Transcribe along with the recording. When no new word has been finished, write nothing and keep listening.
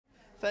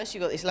First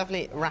you've got this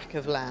lovely rack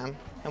of lamb,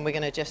 and we're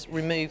going to just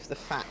remove the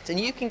fat. And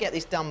you can get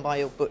this done by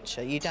your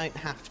butcher. You don't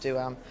have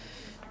to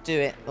do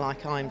it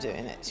like I'm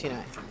doing it, you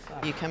know.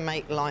 You can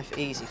make life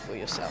easy for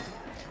yourself.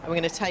 And we're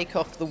going to take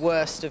off the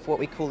worst of what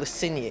we call the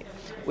sinew,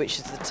 which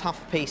is the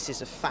tough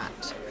pieces of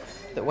fat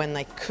that when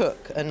they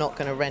cook are not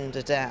going to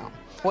render down.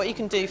 What you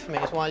can do for me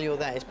is, while you're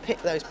there, is pick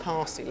those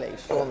parsley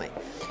leaves for me.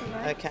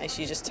 Okay,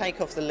 so you just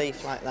take off the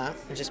leaf like that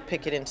and just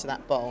pick it into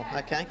that bowl,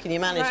 okay? Can you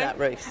manage that,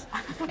 Ruth?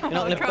 You're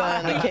not going to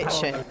burn the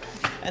kitchen.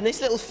 And this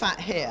little fat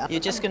here,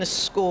 you're just going to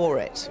score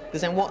it,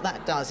 because then what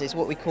that does is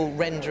what we call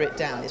render it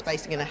down. It's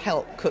basically going to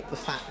help cook the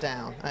fat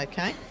down,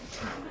 okay?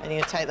 And you're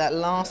going to take that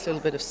last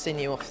little bit of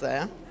sinew off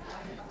there.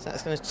 So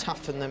that's going to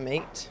toughen the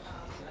meat.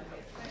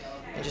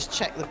 And just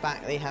check the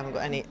back that you haven't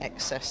got any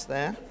excess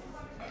there.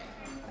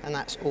 And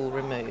that's all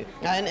removed.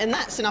 And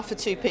that's enough for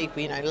 2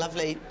 people, you know,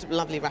 lovely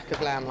rack of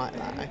lamb like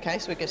that, okay?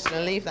 So we're just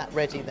going to leave that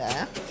ready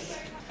there.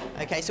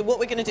 Okay, so what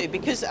we're going to do,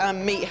 because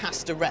meat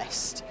has to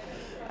rest,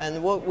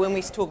 and when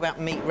we talk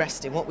about meat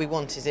resting, what we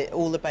want is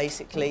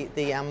basically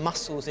the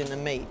muscles in the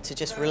meat to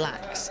just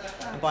relax.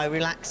 And by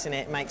relaxing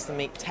it, it makes the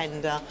meat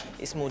tender,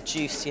 it's more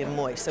juicy and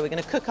moist. So we're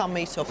going to cook our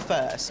meat off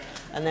first,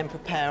 and then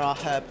prepare our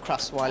herb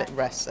crust while it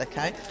rests,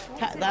 okay?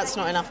 That's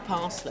not enough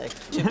parsley.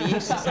 Should be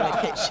useless in the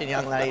kitchen,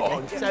 young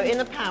lady. So in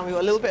the pan, we've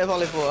got a little bit of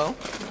olive oil,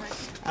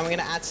 and we're going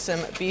to add some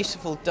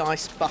beautiful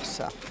diced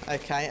butter,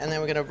 okay? And then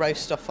we're going to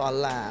roast off our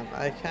lamb,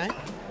 okay?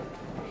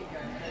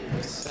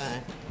 So.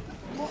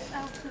 What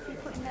else have you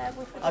put in there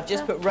with the I've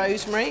just put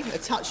rosemary, a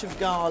touch of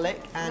garlic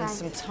and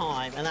some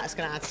thyme, and that's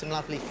going to add some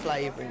lovely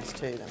flavourings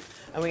to them.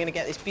 And we're going to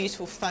get this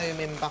beautiful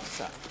foaming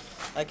butter.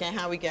 Okay,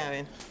 how are we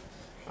going?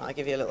 I'll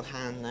give you a little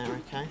hand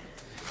there, okay?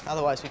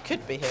 Otherwise we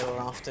could be here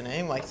all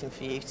afternoon waiting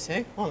for you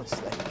two,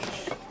 honestly.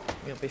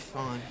 You'll be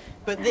fine.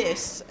 But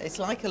this, it's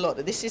like a lot,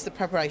 this is the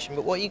preparation,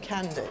 but what you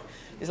can do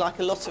is, like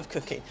a lot of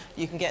cooking,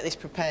 you can get this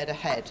prepared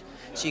ahead.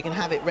 So you can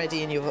have it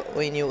ready in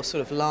your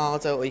sort of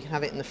larder, or you can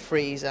have it in the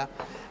freezer.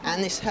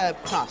 And this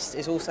herb crust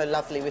is also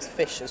lovely with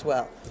fish as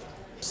well.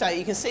 So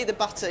you can see the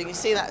butter, you can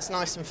see that's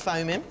nice and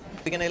foaming.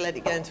 We're going to let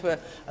it go into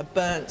a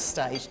burnt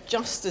stage.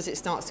 Just as it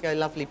starts to go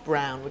lovely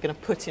brown, we're going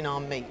to put in our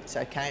meat,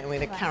 okay? And we're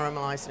going to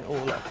caramelise it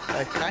all up,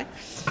 okay?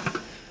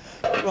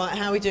 Right,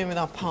 how are we doing with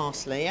our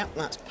parsley? Yep,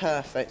 that's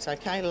perfect,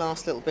 okay?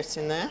 Last little bit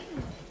in there.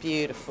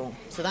 Beautiful.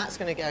 So that's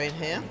going to go in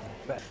here.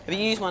 Have you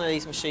used one of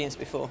these machines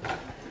before?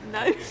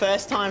 No.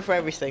 First time for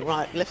everything.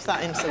 Right, lift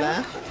that into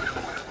there.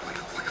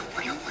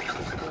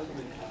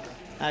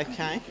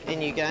 Okay,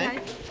 in you go. Okay.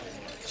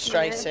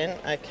 Straight in,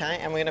 okay.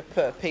 And we're going to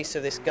put a piece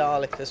of this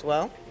garlic as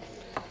well.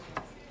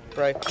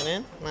 Broken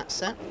in,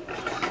 that's it.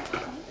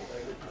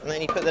 And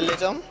then you put the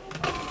lid on.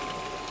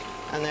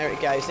 And there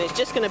it goes. And it's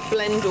just going to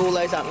blend all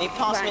those up. And you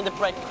pass me the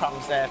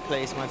breadcrumbs there,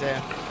 please, my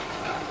dear.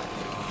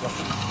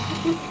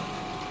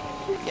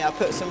 Yeah, I'll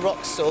put some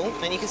rock salt.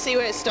 And you can see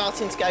where it's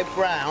starting to go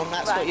brown.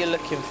 That's what you're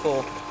looking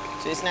for.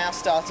 So it's now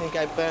starting to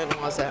go burnt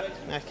noisette,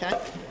 okay?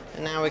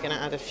 And now we're going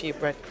to add a few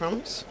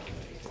breadcrumbs.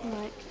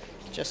 Right.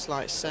 Just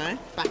like so.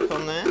 Back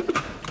on there.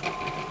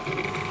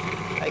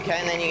 Okay,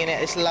 and then you're going to get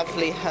this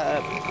lovely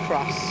herb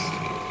crust.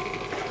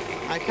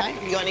 Okay,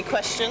 you got any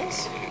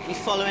questions? You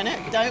following it?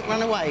 Don't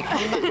run away.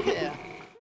 Come back here.